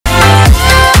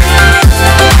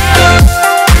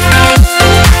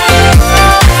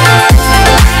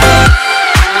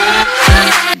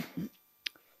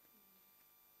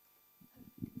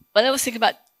when I was thinking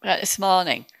about this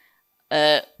morning,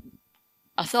 I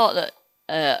thought that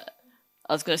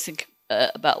I was going to think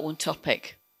about one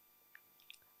topic.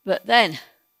 But then,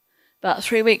 about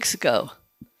 3 weeks ago,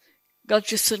 God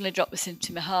just suddenly dropped this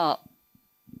into my heart.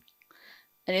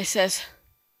 And he says,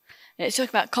 and it's talking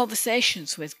about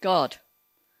conversations with God.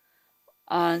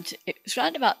 And it's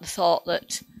round about the thought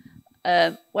that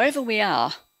wherever we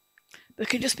are, we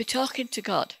can just be talking to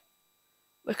God.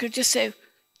 We could just say,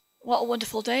 what a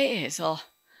wonderful day it is, or,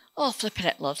 oh, flipping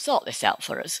it, Lord, sort this out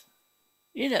for us.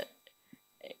 You know,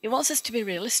 he wants us to be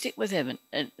realistic with him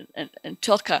and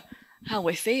talk how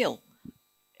we feel.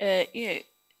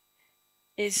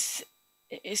 Is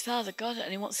Father God,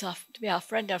 and he wants to be our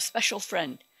friend, our special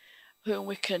friend, whom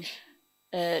we can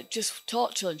just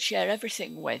talk to and share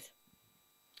everything with.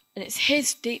 And it's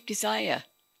his deep desire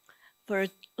for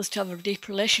us to have a deep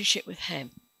relationship with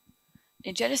him.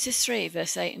 In Genesis 3,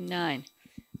 verse 8 and 9,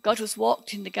 God was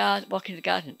walking in the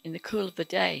garden in the cool of the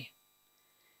day.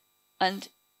 And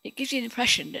it gives you an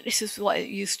impression that this is what it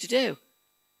used to do.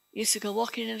 He used to go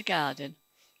walking in the garden.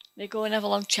 They go and have a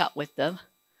long chat with them,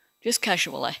 just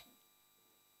casually.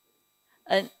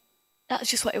 And that's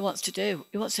just what he wants to do.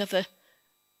 He wants to have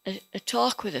a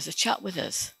talk with us, a chat with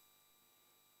us.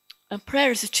 And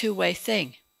prayer is a two-way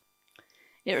thing.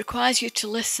 It requires you to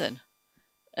listen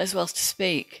as well as to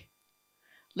speak.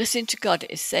 Listening to God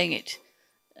is saying it,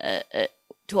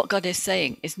 to what God is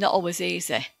saying, is not always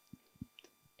easy.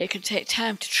 It can take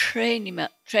time to train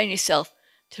yourself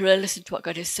to really listen to what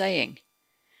God is saying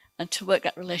and to work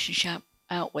that relationship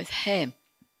out with him.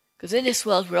 Because in this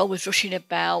world, we're always rushing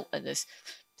about and there's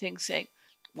things saying,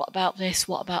 what about this,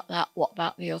 what about that, what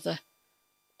about the other?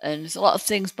 And there's a lot of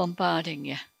things bombarding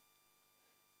you.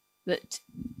 But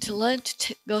to learn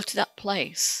to go to that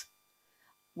place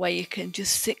where you can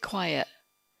just sit quiet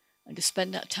and to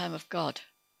spend that time with God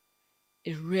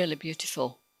is really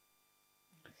beautiful.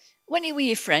 When you're with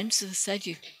your friends, as I said,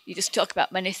 you just talk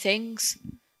about many things,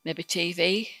 maybe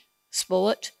TV,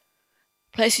 sport,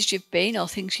 places you've been or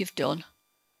things you've done.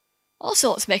 Also,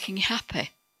 what's making you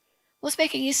happy, what's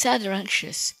making you sad or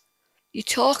anxious. You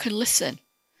talk and listen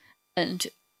and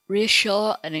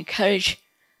reassure and encourage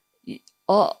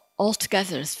all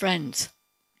together as friends.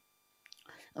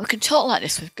 And we can talk like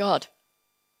this with God.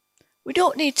 We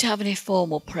don't need to have any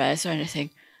formal prayers or anything.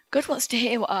 God wants to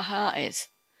hear what our heart is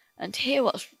and to hear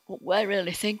what we're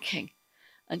really thinking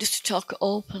and just to talk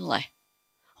openly.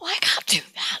 Oh, I can't do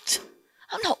that.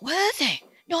 I'm not worthy.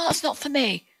 No, that's not for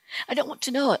me. I don't want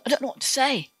to know it. I don't know what to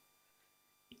say.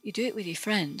 You do it with your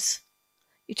friends.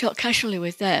 You talk casually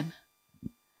with them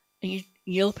and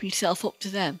you open yourself up to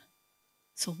them.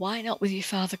 So why not with your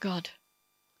Father God?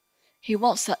 He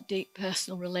wants that deep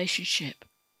personal relationship.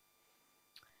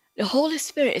 The Holy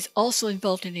Spirit is also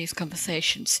involved in these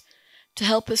conversations to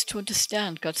help us to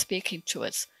understand God speaking to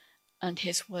us and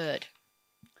his word.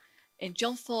 In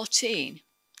John 14,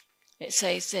 it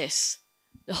says this,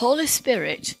 the Holy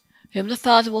Spirit, whom the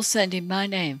Father will send in my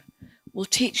name, will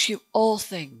teach you all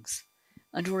things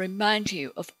and will remind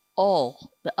you of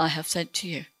all that I have said to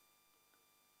you.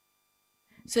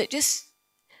 So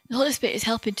the Holy Spirit is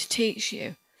helping to teach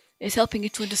you. It's helping you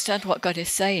to understand what God is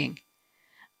saying.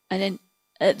 And then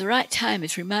at the right time,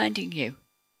 it's reminding you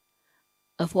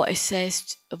of what it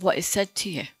says, of what is said to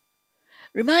you.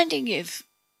 Reminding you of,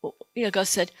 God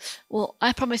said, well,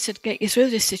 I promised to get you through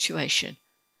this situation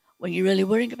when you're really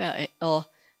worrying about it. Or,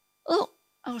 oh,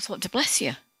 I just want to bless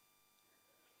you.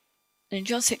 And in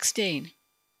John 16,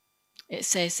 it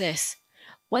says this,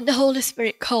 when the Holy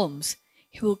Spirit comes,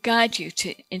 he will guide you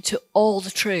into all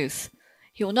the truth.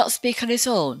 He will not speak on his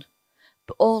own,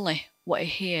 but only what he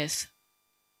hears.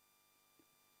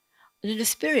 And the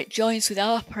Spirit joins with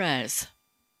our prayers.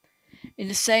 In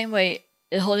the same way,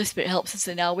 the Holy Spirit helps us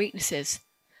in our weaknesses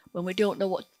when we don't know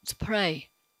what to pray.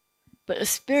 But the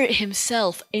Spirit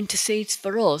himself intercedes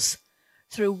for us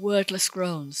through wordless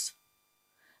groans.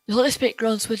 The Holy Spirit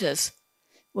groans with us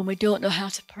when we don't know how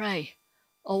to pray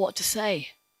or what to say.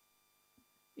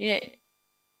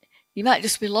 You might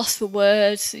just be lost for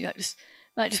words. You might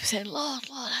just be saying, Lord,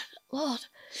 Lord, Lord.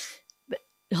 But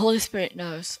the Holy Spirit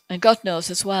knows, and God knows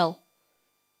as well.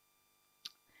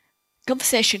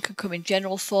 Conversation can come in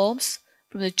general forms,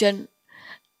 from the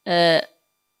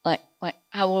like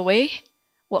how are we,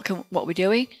 what we're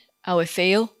doing, how we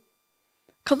feel.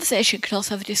 Conversation can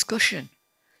also have a discussion.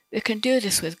 We can do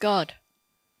this with God.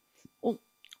 Well,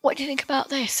 what do you think about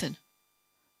this? And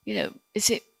is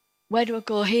it, where do I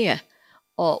go here?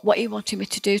 Or what are you wanting me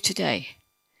to do today?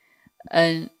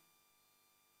 And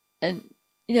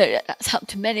that's happened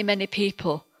to many, many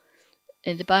people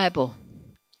in the Bible.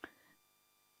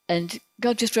 And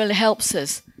God just really helps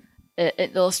us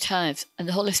at those times, and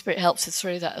the Holy Spirit helps us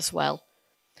through that as well.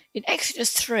 In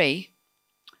Exodus 3,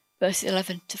 verses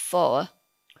 11 to 4,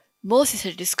 Moses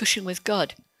had a discussion with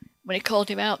God when he called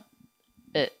him out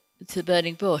to the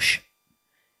burning bush.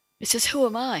 He says, "Who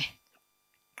am I?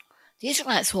 The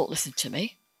Israelites won't listen to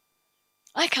me.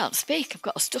 I can't speak. I've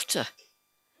got a stutter.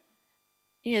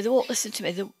 They won't listen to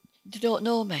me. They don't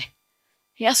know me."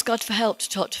 He asked God for help to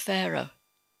talk to Pharaoh.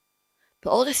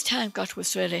 But all this time, God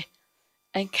was really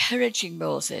encouraging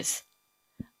Moses.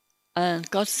 And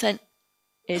God sent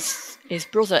his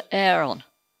brother Aaron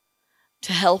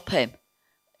to help him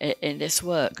in this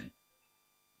work.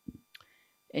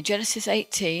 In Genesis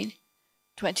 18,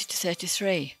 20 to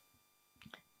 33,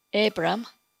 Abraham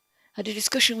had a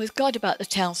discussion with God about the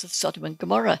towns of Sodom and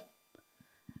Gomorrah.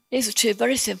 These were two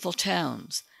very sinful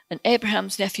towns, and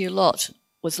Abraham's nephew Lot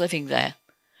was living there.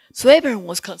 So Abraham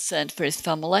was concerned for his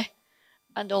family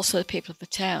and also the people of the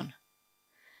town.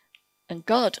 And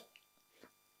God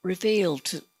revealed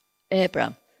to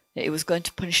Abraham that he was going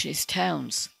to punish these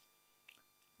towns.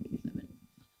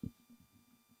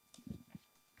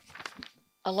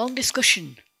 A long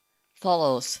discussion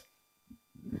follows.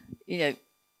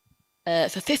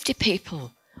 For 50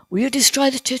 people, will you destroy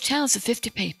the two towns of 50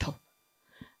 people?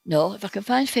 No, if I can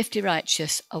find 50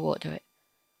 righteous, I won't do it.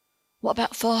 What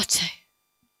about 40?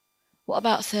 What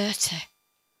about 30?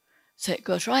 So it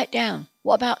goes right down.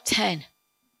 What about 10?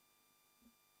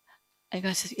 And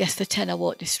God says, yes, for 10 I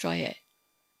won't destroy it.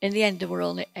 In the end, there were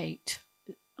only 8.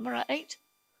 Am I right, 8?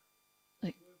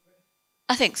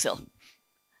 I think so.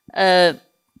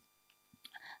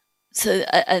 So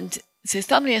his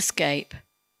family escape.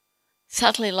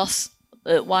 Sadly, Lot's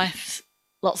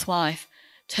wife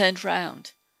turned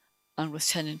round and was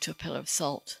turned into a pillar of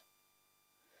salt.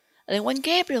 And then when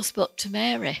Gabriel spoke to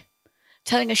Mary,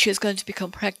 telling her she was going to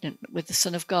become pregnant with the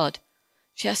Son of God,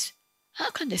 she asked, "How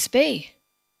can this be?"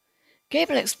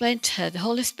 Gabriel explained to her the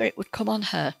Holy Spirit would come on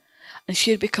her and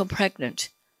she would become pregnant.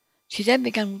 She then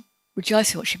began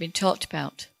rejoicing what she'd been talked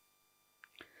about.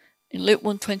 In Luke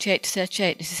 1:28 to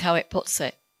 38, this is how it puts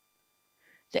it.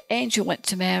 The angel went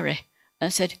to Mary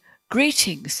and said,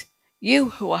 "Greetings, you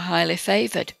who are highly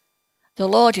favoured. The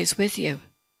Lord is with you."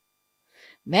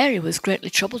 Mary was greatly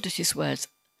troubled at his words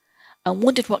and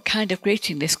wondered what kind of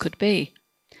greeting this could be.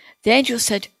 The angel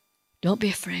said, "Don't be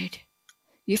afraid.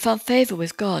 You found favour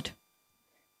with God.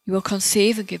 You will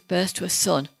conceive and give birth to a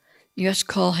son. You have to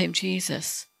call him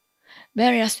Jesus."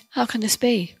 Mary asked, "How can this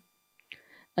be?"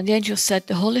 And the angel said,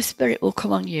 "The Holy Spirit will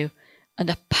come on you, and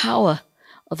the power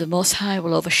of the Most High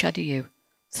will overshadow you.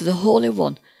 So the Holy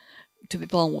One to be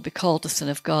born will be called the Son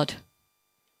of God."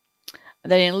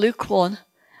 And then in Luke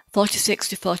 1:46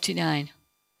 to 49,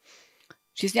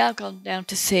 she's now gone down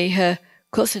to see her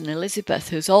cousin Elizabeth,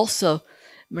 who's also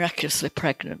miraculously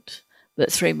pregnant,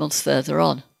 but 3 months further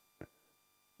on.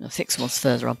 No, 6 months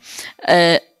further on.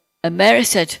 And Mary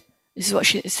said, this is what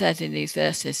she said in these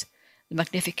verses, the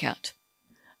Magnificat.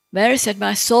 Mary said,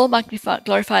 "My soul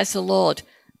glorifies the Lord,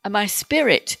 and my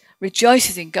spirit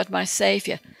rejoices in God my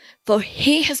Saviour, for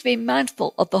he has been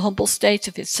mindful of the humble state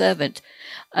of his servant,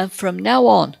 and from now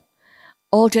on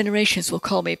all generations will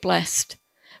call me blessed.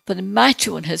 For the Mighty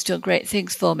One has done great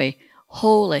things for me.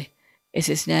 Holy is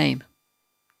his name."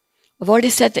 I've already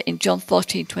said that in John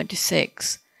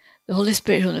 14:26, the Holy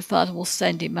Spirit whom the Father will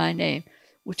send in my name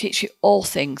will teach you all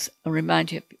things and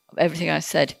remind you of everything I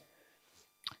said.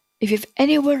 If you have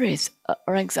any worries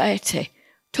or anxiety,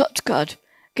 talk to God.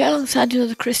 Get alongside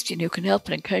another Christian who can help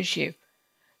and encourage you.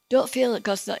 Don't feel that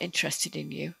God's not interested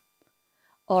in you,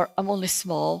 or I'm only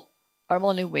small, or I'm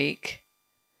only weak.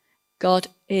 God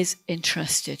is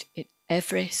interested in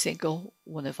every single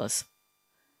one of us.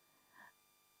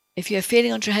 If you're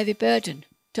feeling under a heavy burden,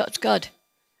 talk to God.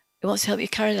 He wants to help you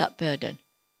carry that burden.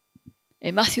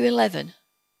 In Matthew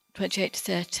 11:28 to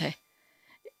 30,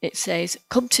 it says,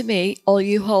 "Come to me, all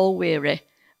you who are weary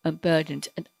and burdened,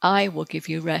 and I will give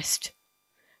you rest.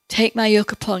 Take my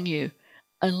yoke upon you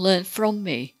and learn from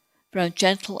me, for I am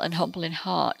gentle and humble in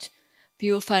heart, for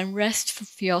you will find rest for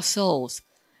your souls.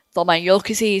 For my yoke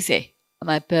is easy and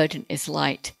my burden is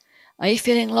light." Are you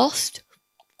feeling lost?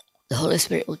 The Holy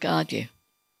Spirit will guide you.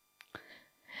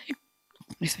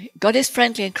 God is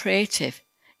friendly and creative.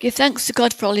 Give thanks to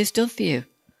God for all he's done for you.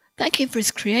 Thank him for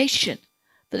his creation,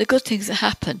 for the good things that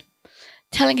happen.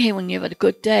 Telling him when you've had a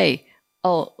good day,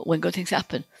 or when good things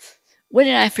happen.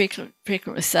 Winnie and I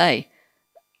frequently say,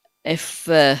 if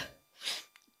a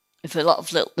lot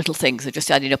of little things are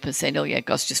just adding up and saying, "Oh yeah,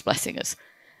 God's just blessing us,"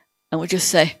 and we just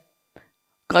say,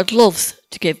 God loves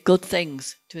to give good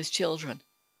things to his children.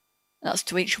 That's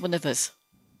to each one of us.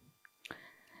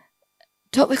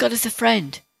 Talk with God as a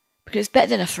friend. because he's better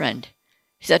than a friend.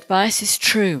 His advice is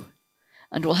true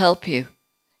and will help you.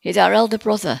 He's our elder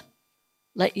brother.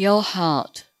 Let your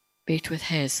heart beat with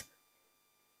his.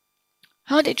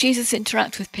 How did Jesus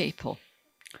interact with people?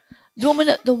 The woman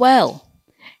at the well,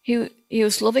 he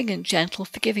was loving and gentle,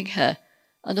 forgiving her,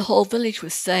 and the whole village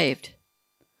was saved.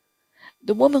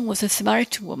 The woman was a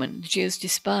Samaritan woman the Jews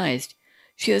despised.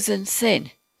 She was in sin.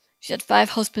 She had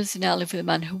 5 husbands and now lived with a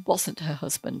man who wasn't her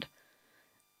husband.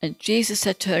 And Jesus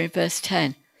said to her in verse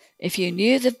 10, if you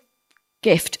knew the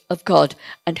gift of God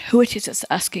and who it is that's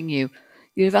asking you,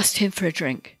 you'd have asked him for a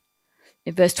drink.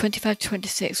 In verse 25 to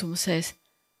 26, woman says,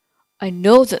 I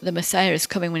know that the Messiah is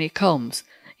coming when he comes.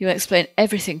 He will explain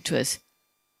everything to us.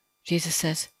 Jesus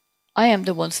says, I am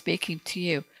the one speaking to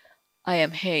you. I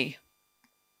am he.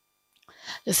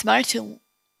 The Samaritan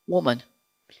woman,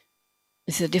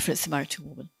 this is a different Samaritan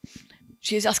woman,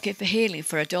 she was asking for healing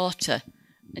for her daughter.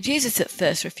 And Jesus at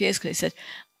first refused because he said,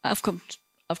 I've come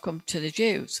to the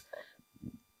Jews.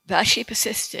 But as she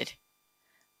persisted,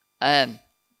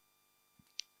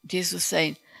 Jesus was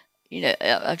saying,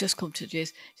 I've just come to the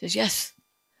Jews. He says, yes,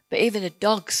 but even the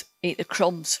dogs eat the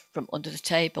crumbs from under the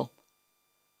table.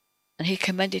 And he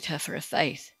commended her for her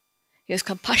faith. He was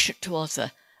compassionate towards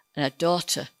her, and her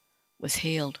daughter was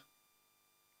healed.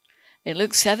 In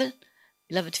Luke 7,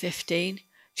 11 to 15,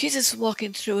 Jesus was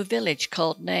walking through a village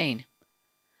called Nain,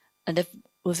 and there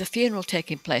was a funeral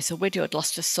taking place. A widow had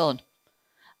lost her son,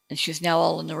 and she was now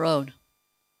all on her own.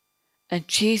 And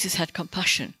Jesus had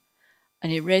compassion,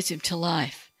 and he raised him to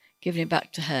life, giving him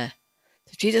back to her.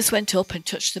 So Jesus went up and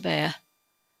touched the bear,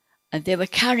 and they were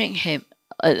carrying him,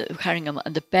 and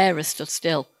the bearer stood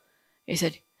still. He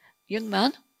said, young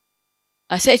man,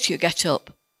 I say to you, get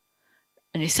up.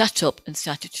 And he sat up and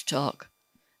started to talk,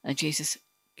 and Jesus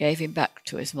gave him back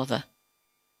to his mother.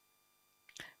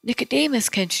 Nicodemus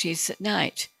came to Jesus at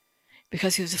night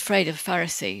because he was afraid of the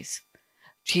Pharisees.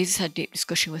 Jesus had a deep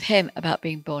discussion with him about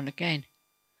being born again.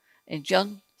 In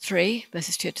John 3,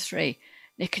 verses 2 to 3,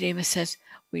 Nicodemus says,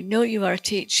 we know you are a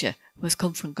teacher who has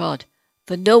come from God,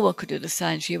 for no one could do the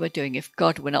signs you are doing if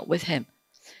God were not with him.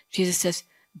 Jesus says,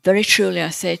 very truly I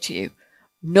say to you,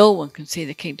 no one can see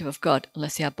the kingdom of God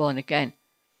unless they are born again.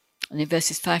 And in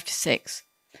verses 5 to 6,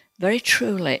 very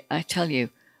truly I tell you,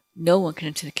 no one can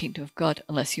enter the kingdom of God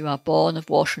unless you are born of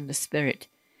water and the Spirit.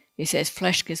 He says,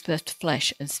 flesh gives birth to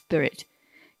flesh, and spirit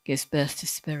gives birth to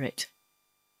spirit.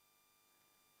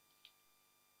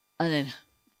 And then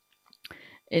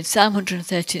in Psalm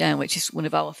 139, which is one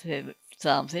of our favourite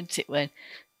psalms, isn't it, when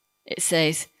it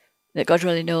says that God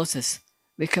really knows us.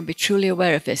 We can be truly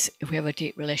aware of this if we have a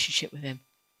deep relationship with him.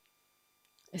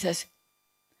 It says,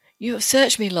 you have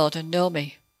searched me, Lord, and know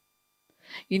me.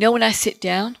 You know when I sit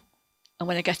down and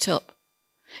when I get up.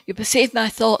 You perceive my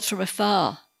thoughts from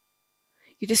afar.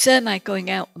 You discern my going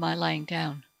out and my lying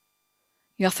down.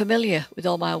 You are familiar with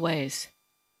all my ways.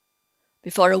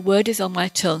 Before a word is on my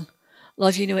tongue,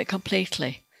 Lord, you know it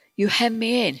completely. You hem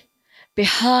me in,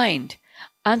 behind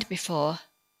and before.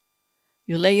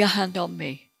 You lay your hand on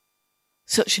me.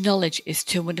 Such knowledge is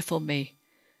too wonderful for me,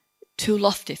 too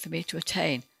lofty for me to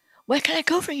attain. Where can I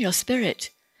go from your spirit?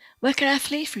 Where can I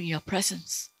flee from your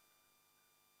presence?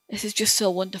 This is just so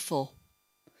wonderful.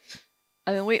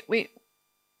 I mean,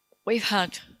 we've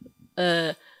had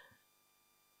God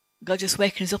just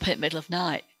waking us up in the middle of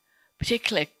night,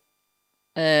 particularly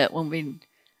when we've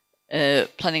been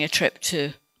planning a trip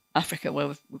to Africa, where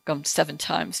we've gone 7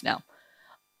 times now.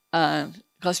 And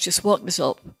God's just woken us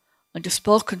up and just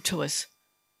spoken to us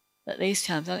at these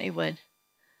times, hasn't he, Wayne?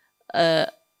 And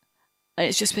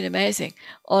it's just been amazing.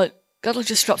 Or God will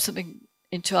just drop something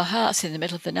into our hearts in the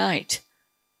middle of the night.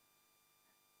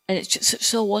 And it's just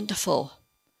so wonderful.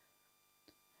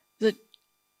 But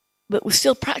we're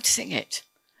still practicing it.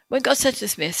 When God said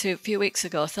this to me a few weeks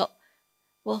ago, I thought,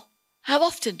 well, how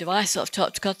often do I sort of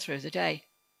talk to God through the day?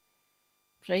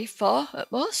 3, 4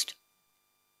 at most?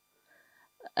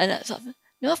 And I thought,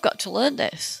 no, I've got to learn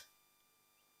this.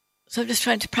 So I'm just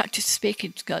trying to practice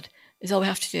speaking to God, is all we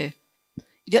have to do.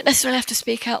 You don't necessarily have to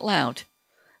speak out loud,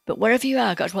 but wherever you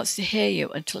are, God wants to hear you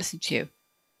and to listen to you.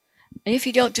 And if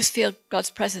you don't just feel God's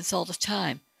presence all the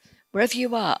time, wherever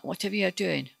you are, whatever you're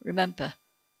doing, remember,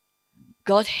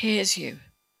 God hears you.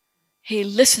 He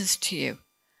listens to you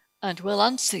and will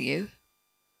answer you.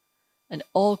 And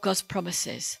all God's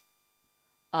promises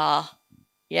are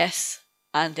yes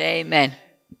and amen.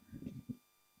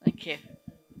 Thank you.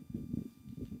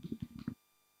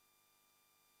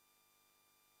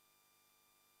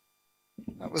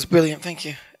 That was brilliant, thank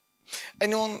you.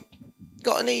 Anyone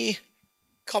got any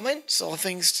comments or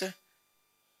things to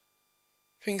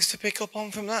pick up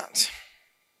on from that?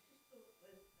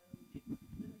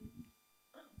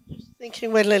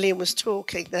 Thinking when Lillian was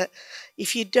talking that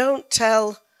if you don't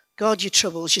tell God your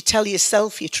troubles, you tell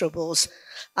yourself your troubles,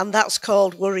 and that's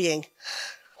called worrying.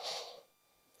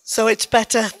 So it's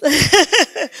better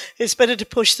it's better to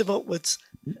push them upwards.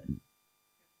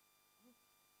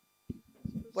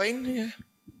 Wayne, yeah.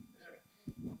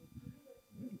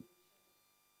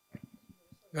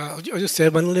 I'll just say,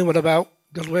 when Lillian, what about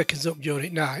God waking us up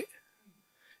during night?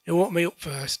 He woke me up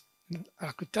first.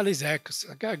 I could tell he's there because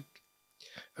I got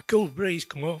a cool breeze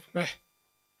come over me. A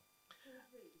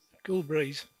cool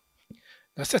breeze.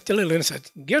 I said to Lillian, I said,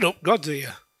 get up, God's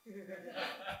here.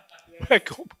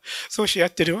 Wake up. So she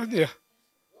had to do it, yeah.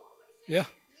 Yeah.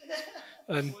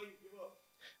 And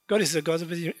God is the God of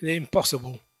the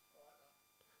impossible.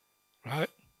 Right?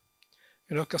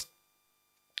 You know, because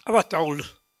I was told,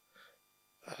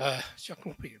 shut up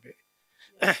a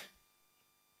bit.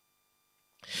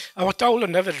 I was told I'd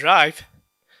never drive,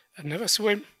 I'd never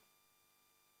swim.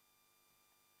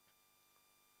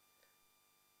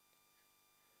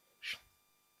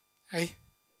 Hey?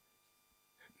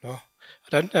 No,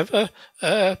 I'd never,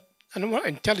 I'm not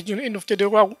intelligent enough to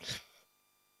do out.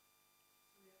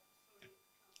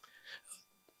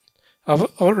 I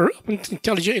wasn't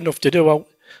intelligent enough to do out,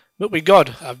 but with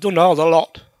God, I've done all the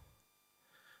lot.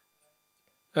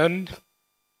 And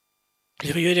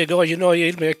a year ago, you know, he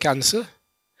healed me of cancer.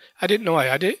 I didn't know I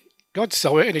had it. God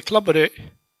saw it and he clobbered it.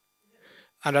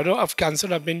 And I don't have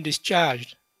cancer, I've been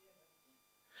discharged.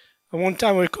 And one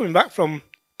time we were coming back from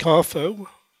Corfu,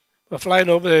 we're flying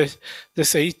over the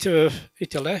sea to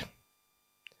Italy.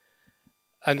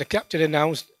 And the captain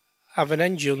announced, I have an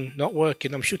engine not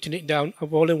working, I'm shutting it down,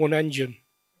 I've only one engine.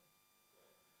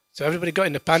 So everybody got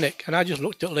in a panic, and I just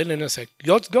looked at Lillian and I said,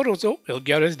 God's got us up, he'll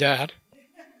get us down.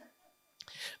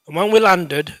 And when we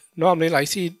landed, normally like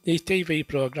see these TV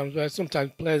programs where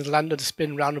sometimes planes land and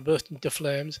spin round and burst into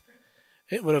flames.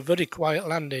 It was a very quiet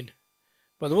landing.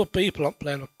 But there were people on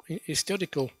plane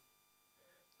hysterical.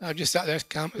 I just sat there to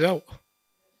calm us out.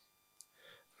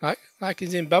 Like in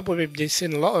Zimbabwe, we've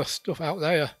seen a lot of stuff out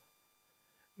there.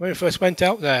 When we first went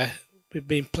out there, we'd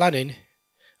been planning.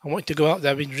 I wanted to go out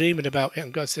there, been dreaming about it,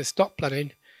 and God said, stop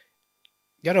planning,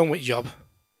 get on with your job.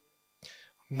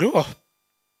 Go.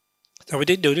 So we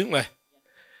did do, didn't we?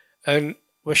 And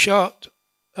we're short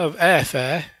of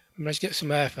airfare. We managed to get some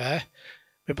airfare.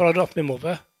 We borrowed off my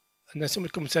mother, and then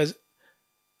somebody comes and says,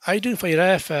 how are you doing for your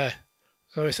airfare?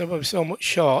 So we said, well, we're so much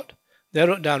short. They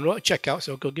wrote a cheque out,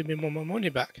 so go give me my money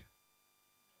back.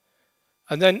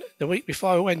 And then the week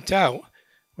before we went out,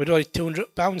 we'd already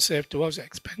 £200 saved towards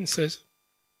expenses.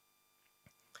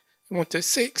 We wanted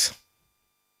 6,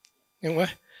 didn't we?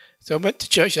 So I went to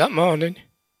church that morning.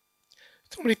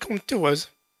 Somebody come to us,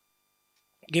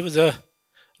 give us a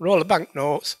roll of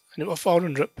banknotes, and it was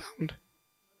 £400.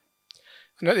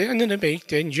 And at the end of the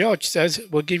meeting, George says,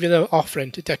 we'll give you the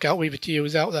offering to take out with you to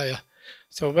use out there.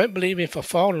 So we went believing for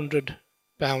 £400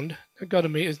 that God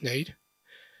will meet his need.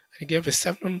 And he gave us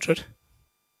 700.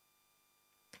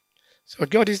 So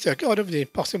God is the God of the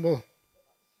impossible.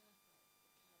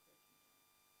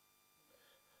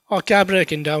 Our car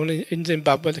breaking down in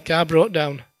Zimbabwe, the car broke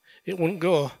down. It wouldn't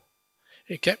go.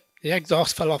 The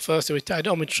exhaust fell off first, so we tied it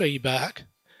on with tree bark.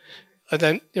 And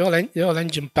then the whole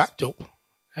engine packed up.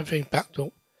 Everything packed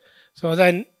up. So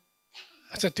then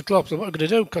I said to Klopp, so what are we going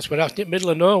to do? Because we're out in the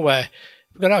middle of nowhere.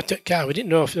 We got out to the car. We didn't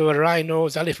know if there were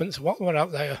rhinos, elephants, what were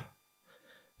out there.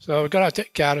 So we got out to the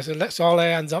car and I said, let's all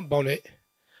lay hands on bonnet.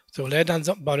 So we laid hands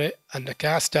on bonnet and the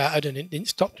car started and it didn't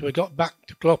stop till we got back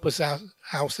to Klopp's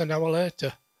house an hour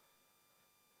later.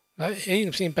 Like,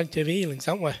 we've seen plenty of healings,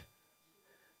 haven't we?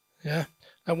 Yeah.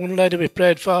 That one lady we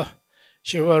prayed for,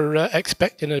 she was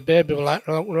expecting a baby lying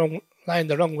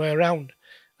the wrong way around.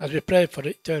 As we prayed for it,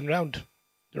 it turned round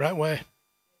the right way.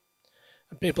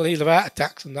 And people heal of heart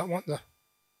attacks and that, weren't they?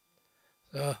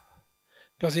 So,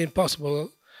 God's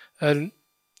impossible. And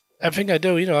everything I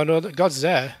do, I know that God's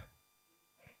there.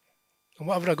 And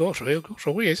whatever I go through, he'll go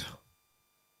through with it.